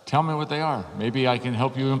 Tell me what they are. Maybe I can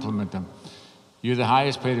help you implement them. You're the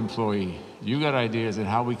highest paid employee. You got ideas on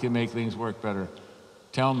how we can make things work better.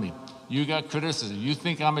 Tell me. You got criticism. You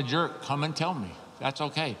think I'm a jerk. Come and tell me. That's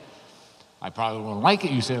okay. I probably won't like it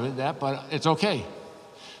you say that, but it's okay.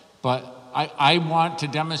 But I want to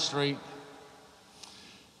demonstrate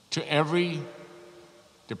to every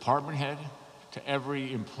department head, to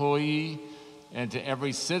every employee, and to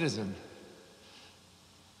every citizen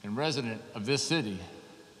and resident of this city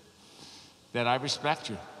that I respect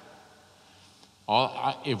you.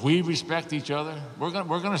 If we respect each other, we're going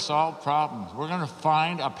to solve problems. We're going to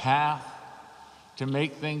find a path to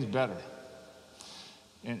make things better.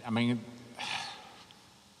 And I mean,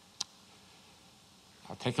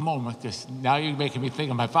 I'll take a moment because now you're making me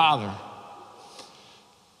think of my father,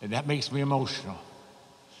 and that makes me emotional.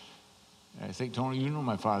 I think, Tony, you know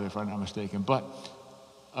my father, if I'm not mistaken. But,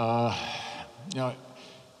 you know,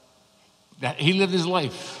 that he lived his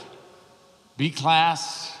life. Be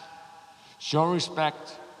class, show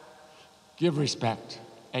respect, give respect,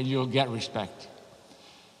 and you'll get respect.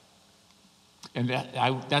 And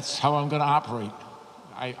that's how I'm going to operate.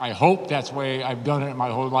 I hope that's the way I've done it my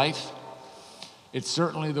whole life. It's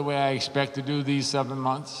certainly the way I expect to do these 7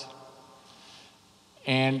 months.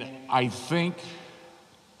 And I think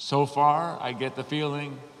so far I get the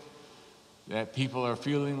feeling that people are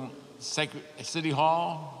feeling City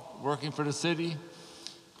Hall, working for the city.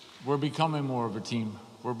 We're becoming more of a team.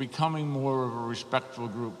 We're becoming more of a respectful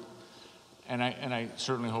group. And I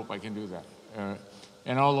certainly hope I can do that.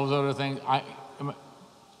 And all those other things,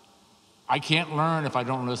 I can't learn if I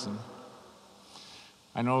don't listen.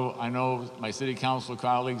 I know my city council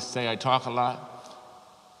colleagues say I talk a lot,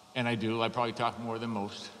 and I do. I probably talk more than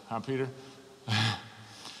most. Huh, Peter?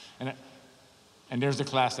 And there's the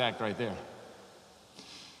class act right there.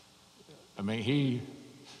 I mean,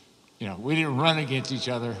 we didn't run against each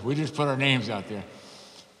other. We just put our names out there.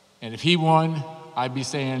 And if he won, I'd be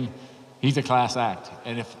saying he's a class act.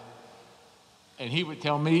 And he would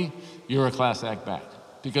tell me, you're a class act back,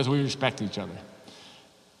 because we respect each other.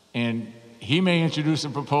 And he may introduce a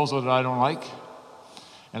proposal that I don't like,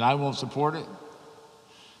 and I won't support it,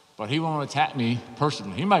 but he won't attack me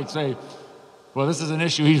personally. He might say, well, this is an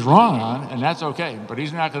issue he's wrong on, and that's okay, but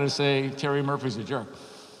he's not going to say Terry Murphy's a jerk.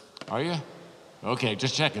 Are you? Okay,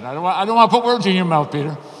 just checking. I don't want to put words in your mouth,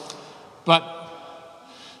 Peter. But,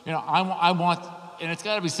 I want, and it's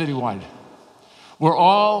got to be citywide.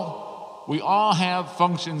 We all have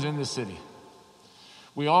functions in the city.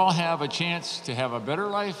 We all have a chance to have a better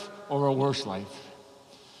life or a worse life.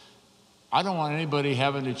 I don't want anybody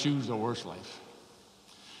having to choose a worse life.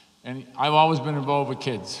 And I've always been involved with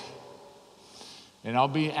kids. And I'll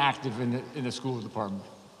be active in the school department.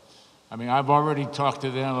 I mean, I've already talked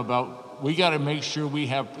to them about, we got to make sure we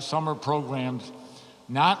have summer programs,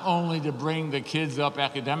 not only to bring the kids up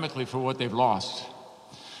academically for what they've lost,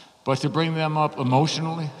 but to bring them up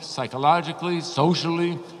emotionally, psychologically,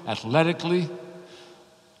 socially, athletically,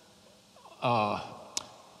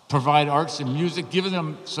 provide arts and music, giving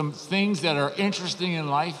them some things that are interesting in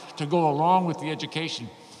life to go along with the education.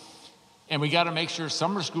 And we got to make sure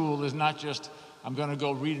summer school is not just, I'm going to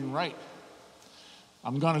go read and write.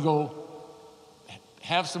 I'm going to go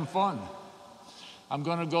have some fun. I'm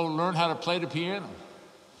going to go learn how to play the piano.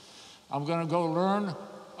 I'm going to go learn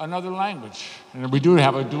another language. And we do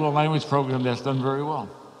have a dual language program that's done very well.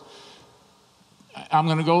 I'm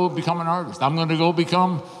going to go become an artist. I'm going to go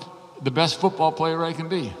become the best football player I can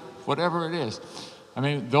be, whatever it is. I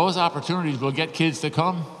mean, those opportunities will get kids to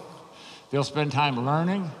come. They'll spend time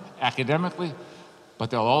learning academically, but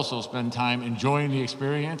they'll also spend time enjoying the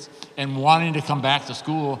experience and wanting to come back to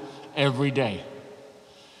school every day.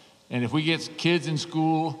 And if we get kids in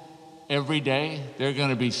school every day, they're going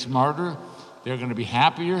to be smarter, they're going to be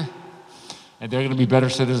happier, and they're going to be better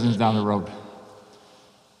citizens down the road.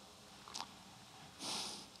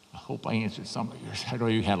 I hope I answered some of yours. I know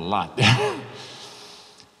you had a lot there.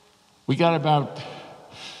 We got about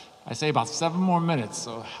 7 more minutes,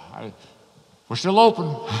 so we're still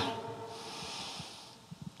open.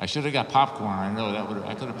 I should have got popcorn. I know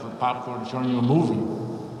I could have put popcorn and shown you a movie.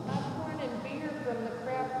 Popcorn and beer from the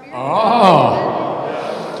craft beer. Oh,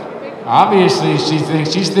 obviously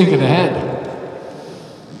she's thinking ahead.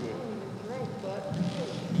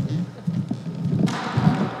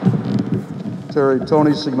 Terry,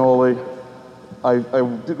 Tony Signoli. I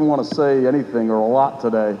didn't want to say anything or a lot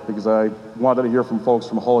today because I wanted to hear from folks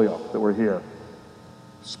from Holyoke that were here.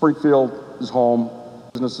 Springfield is home,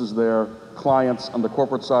 businesses there, clients on the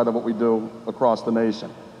corporate side of what we do across the nation.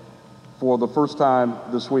 For the first time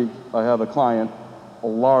this week, I have a client, a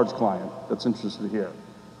large client, that's interested here.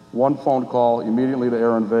 One phone call, immediately to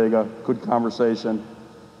Aaron Vega, good conversation.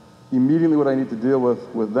 Immediately what I need to deal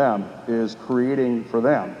with them is creating for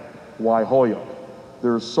them why Holyoke.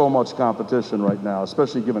 There's so much competition right now,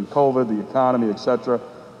 especially given COVID, the economy, etc.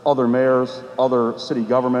 Other mayors, other city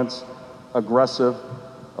governments, aggressive,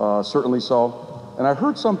 certainly so. And I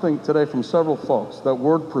heard something today from several folks, that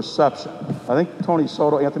word perception. I think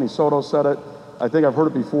Anthony Soto said it. I think I've heard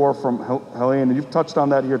it before from Helene, and you've touched on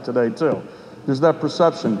that here today too. There's that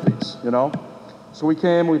perception piece, you know? So we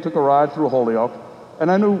took a ride through Holyoke, and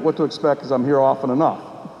I knew what to expect because I'm here often enough.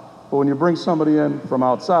 But when you bring somebody in from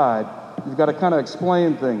outside, you've got to kind of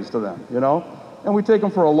explain things to them, you know? And we take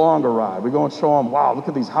them for a longer ride. We go and show them, wow, look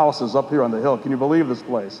at these houses up here on the hill. Can you believe this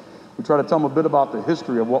place? We try to tell them a bit about the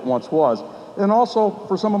history of what once was. And also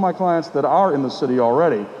for some of my clients that are in the city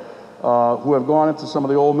already, who have gone into some of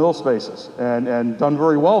the old mill spaces and done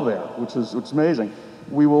very well there, which is amazing.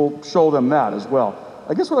 We will show them that as well.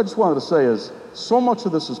 I guess what I just wanted to say is, so much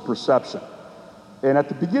of this is perception. And at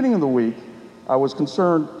the beginning of the week, I was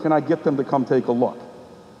concerned, can I get them to come take a look?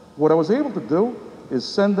 What I was able to do is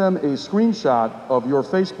send them a screenshot of your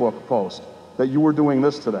Facebook post that you were doing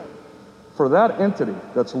this today. For that entity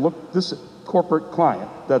this corporate client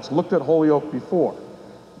that's looked at Holyoke before,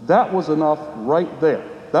 that was enough right there.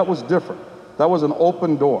 That was different. That was an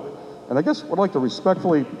open door. And I guess what I'd like to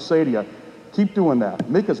respectfully say to you, keep doing that.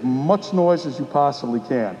 Make as much noise as you possibly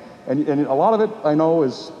can. And a lot of it, I know,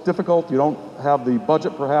 is difficult. You don't have the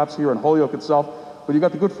budget, perhaps, here in Holyoke itself, but you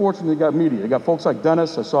got the good fortune that you got media. You got folks like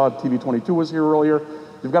Dennis. I saw TV22 was here earlier.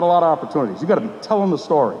 You've got a lot of opportunities. You got to be telling the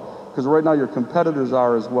story, because right now your competitors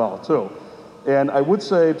are as well, too. And I would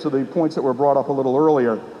say, to the points that were brought up a little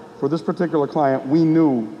earlier, for this particular client, we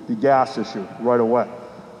knew the gas issue right away.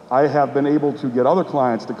 I have been able to get other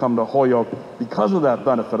clients to come to Holyoke because of that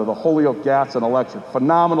benefit of the Holyoke gas and electric.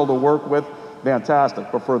 Phenomenal to work with,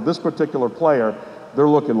 fantastic. But for this particular player, they're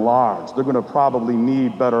looking large. They're going to probably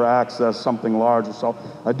need better access, something larger. So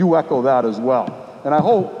I do echo that as well. And I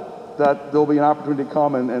hope that there'll be an opportunity to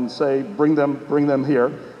come and say, bring them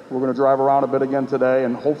here. We're going to drive around a bit again today,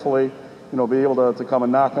 and hopefully, be able to come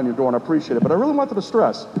and knock on your door and appreciate it. But I really wanted to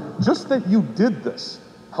stress, just that you did this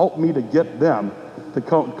helped me to get them to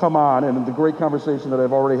come on, and the great conversation that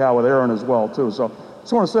I've already had with Aaron as well, too. So I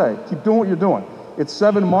just want to say, keep doing what you're doing. It's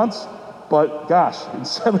 7 months, but gosh, in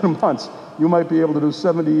 7 months, you might be able to do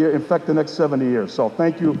 70 years, in fact, the next 70 years. So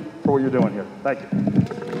thank you for what you're doing here. Thank you.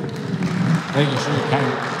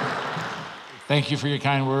 Thank you for your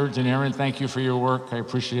kind words. And Aaron, thank you for your work. I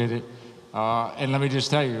appreciate it. And let me just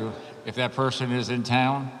tell you, if that person is in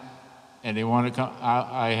town and they want to come,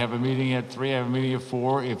 I have a meeting at 3, I have a meeting at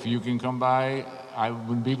 4. If you can come by, I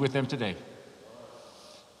would be with them today.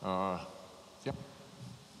 Yep.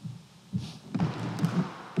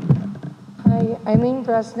 Hi, Eileen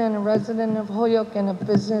Bresnan, a resident of Holyoke and a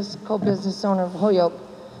co-business owner of Holyoke.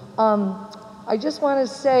 I just want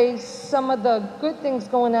to say some of the good things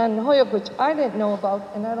going on in Holyoke, which I didn't know about,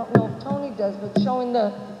 and I don't know if Tony does, but showing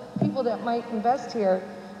the people that might invest here.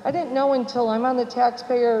 I didn't know until I'm on the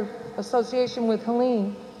Taxpayer Association with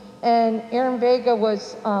Helene, and Aaron Vega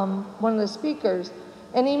was one of the speakers,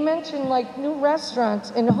 and he mentioned like new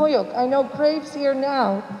restaurants in Holyoke. I know Crave's here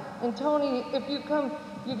now, and Tony, if you come,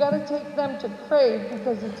 you got to take them to Crave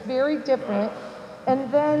because it's very different.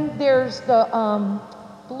 And then there's the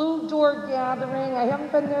Blue Door Gathering. I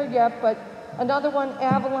haven't been there yet, but another one,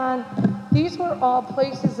 Avalon. These were all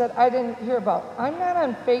places that I didn't hear about. I'm not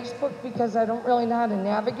on Facebook because I don't really know how to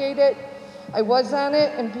navigate it. I was on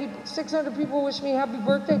it, and 600 people wish me happy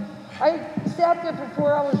birthday. I sat there for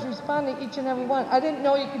 4 hours responding to each and every one. I didn't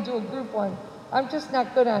know you could do a group one. I'm just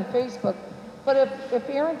not good on Facebook. But if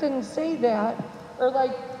Aaron didn't say that, or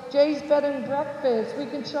like Jay's Bed and Breakfast, we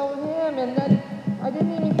can show him, and then I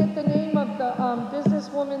didn't even get the name of the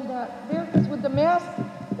businesswoman there, because with the mask,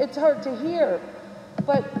 it's hard to hear.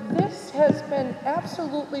 But this has been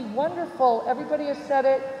absolutely wonderful. Everybody has said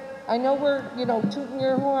it. I know we're, tooting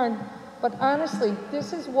your horn, but honestly,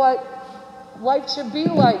 this is what life should be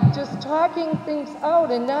like. Just talking things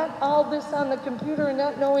out and not all this on the computer and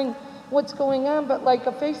not knowing what's going on, but like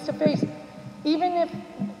a face-to-face. Even if,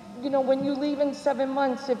 when you leave in 7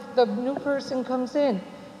 months, if the new person comes in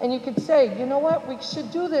and you could say, you know what, we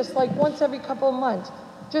should do this like once every couple of months.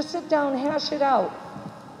 Just sit down, hash it out.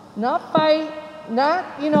 Not fight,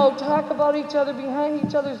 not, talk about each other behind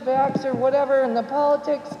each other's backs or whatever in the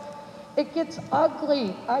politics. It gets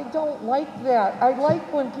ugly. I don't like that. I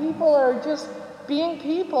like when people are just being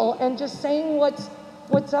people and just saying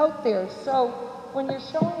what's out there. So when you're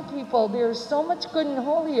showing people there's so much good in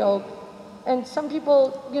Holyoke, and some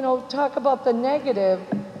people, talk about the negative,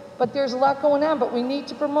 but there's a lot going on, but we need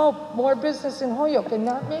to promote more business in Holyoke and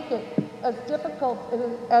not make it as difficult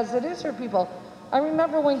as it is for people. I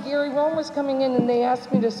remember when Gary Rome was coming in and they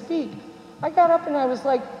asked me to speak, I got up and I was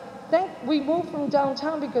like, we moved from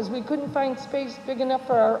downtown because we couldn't find space big enough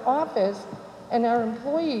for our office and our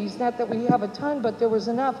employees, not that we have a ton, but there was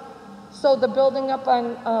enough. So the building up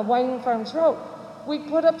on Whiting Farms Road, we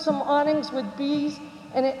put up some awnings with bees,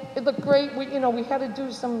 and it looked great. We had to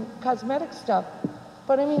do some cosmetic stuff.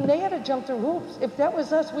 But I mean, they had to jump through hoops. If that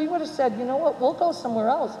was us, we would have said, you know what, we'll go somewhere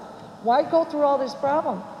else. Why go through all this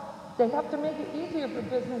problem? They have to make it easier for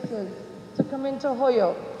businesses to come into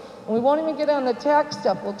Holyoke. And we won't even get on the tax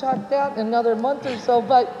stuff. We'll talk that in another month or so.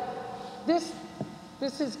 But this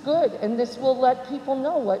is good, and this will let people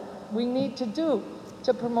know what we need to do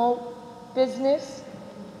to promote business,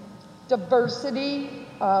 diversity,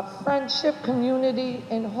 friendship, community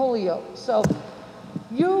in Holyoke. So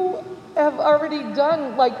you have already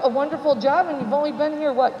done like a wonderful job, and you've only been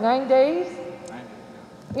here, what, 9 days?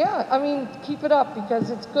 Yeah, I mean, keep it up because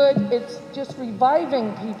it's good. It's just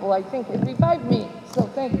reviving people, I think. It revived me, so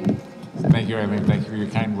thank you. Thank you, Eileen. Thank you for your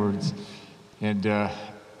kind words. And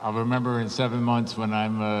I'll remember in 7 months when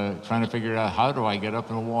I'm trying to figure out how do I get up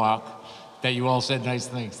and walk, that you all said nice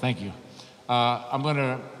things. Thank you. I'm going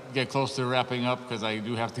to get close to wrapping up because I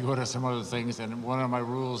do have to go to some other things. And one of my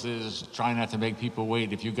rules is try not to make people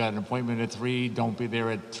wait. If you got an appointment at 3, don't be there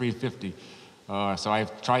at 3:50. So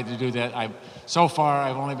I've tried to do that. So far,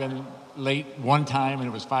 I've only been late one time, and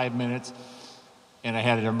it was 5 minutes, and I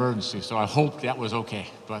had an emergency, so I hope that was okay.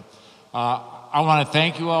 But I want to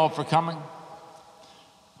thank you all for coming.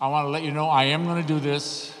 I want to let you know I am going to do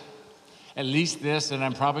this, at least this, and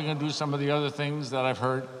I'm probably going to do some of the other things that I've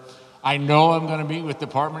heard. I know I'm going to meet with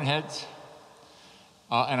department heads,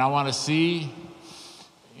 and I want to see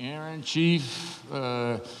Aaron, Chief,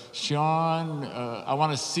 Sean, I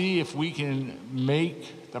want to see if we can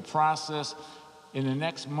make the process in the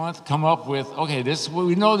next month come up with, okay,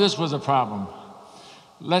 we know this was a problem.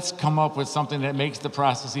 Let's come up with something that makes the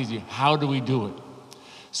process easier. How do we do it?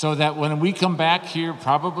 So that when we come back here,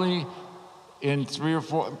 probably in 3 or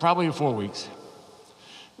 4, probably in 4 weeks,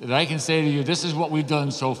 that I can say to you, this is what we've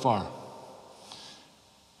done so far.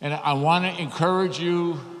 And I want to encourage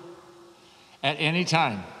you at any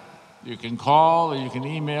time. You can call or you can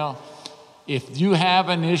email. If you have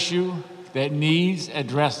an issue that needs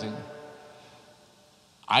addressing,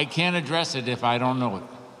 I can't address it if I don't know it.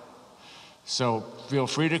 So feel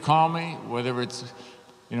free to call me, whether it's,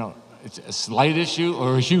 it's a slight issue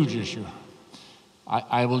or a huge issue.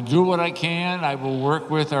 I will do what I can. I will work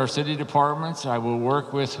with our city departments. I will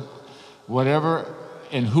work with whatever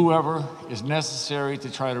and whoever is necessary to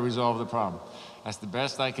try to resolve the problem. That's the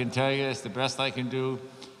best I can tell you. It's the best I can do.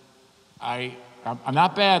 I'm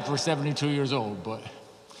not bad for 72 years old,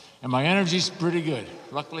 and my energy's pretty good.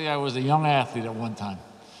 Luckily, I was a young athlete at one time.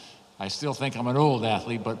 I still think I'm an old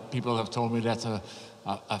athlete, but people have told me that's a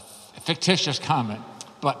fictitious comment.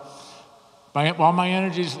 But while my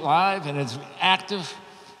energy's live and it's active,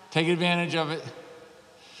 take advantage of it.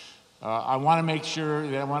 I want to make sure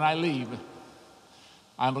that when I leave,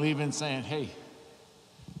 I'm leaving saying, hey,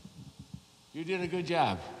 you did a good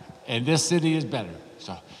job, and this city is better.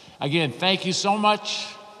 So, again, thank you so much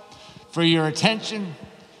for your attention,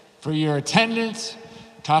 for your attendance.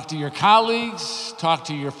 Talk to your colleagues, talk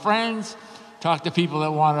to your friends, talk to people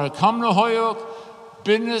that want to come to Holyoke,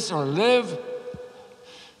 business or live.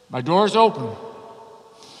 My door's open.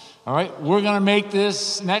 All right, we're going to make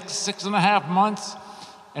this next 6.5 months,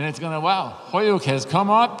 and it's going to, wow, Holyoke has come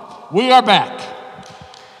up. We are back.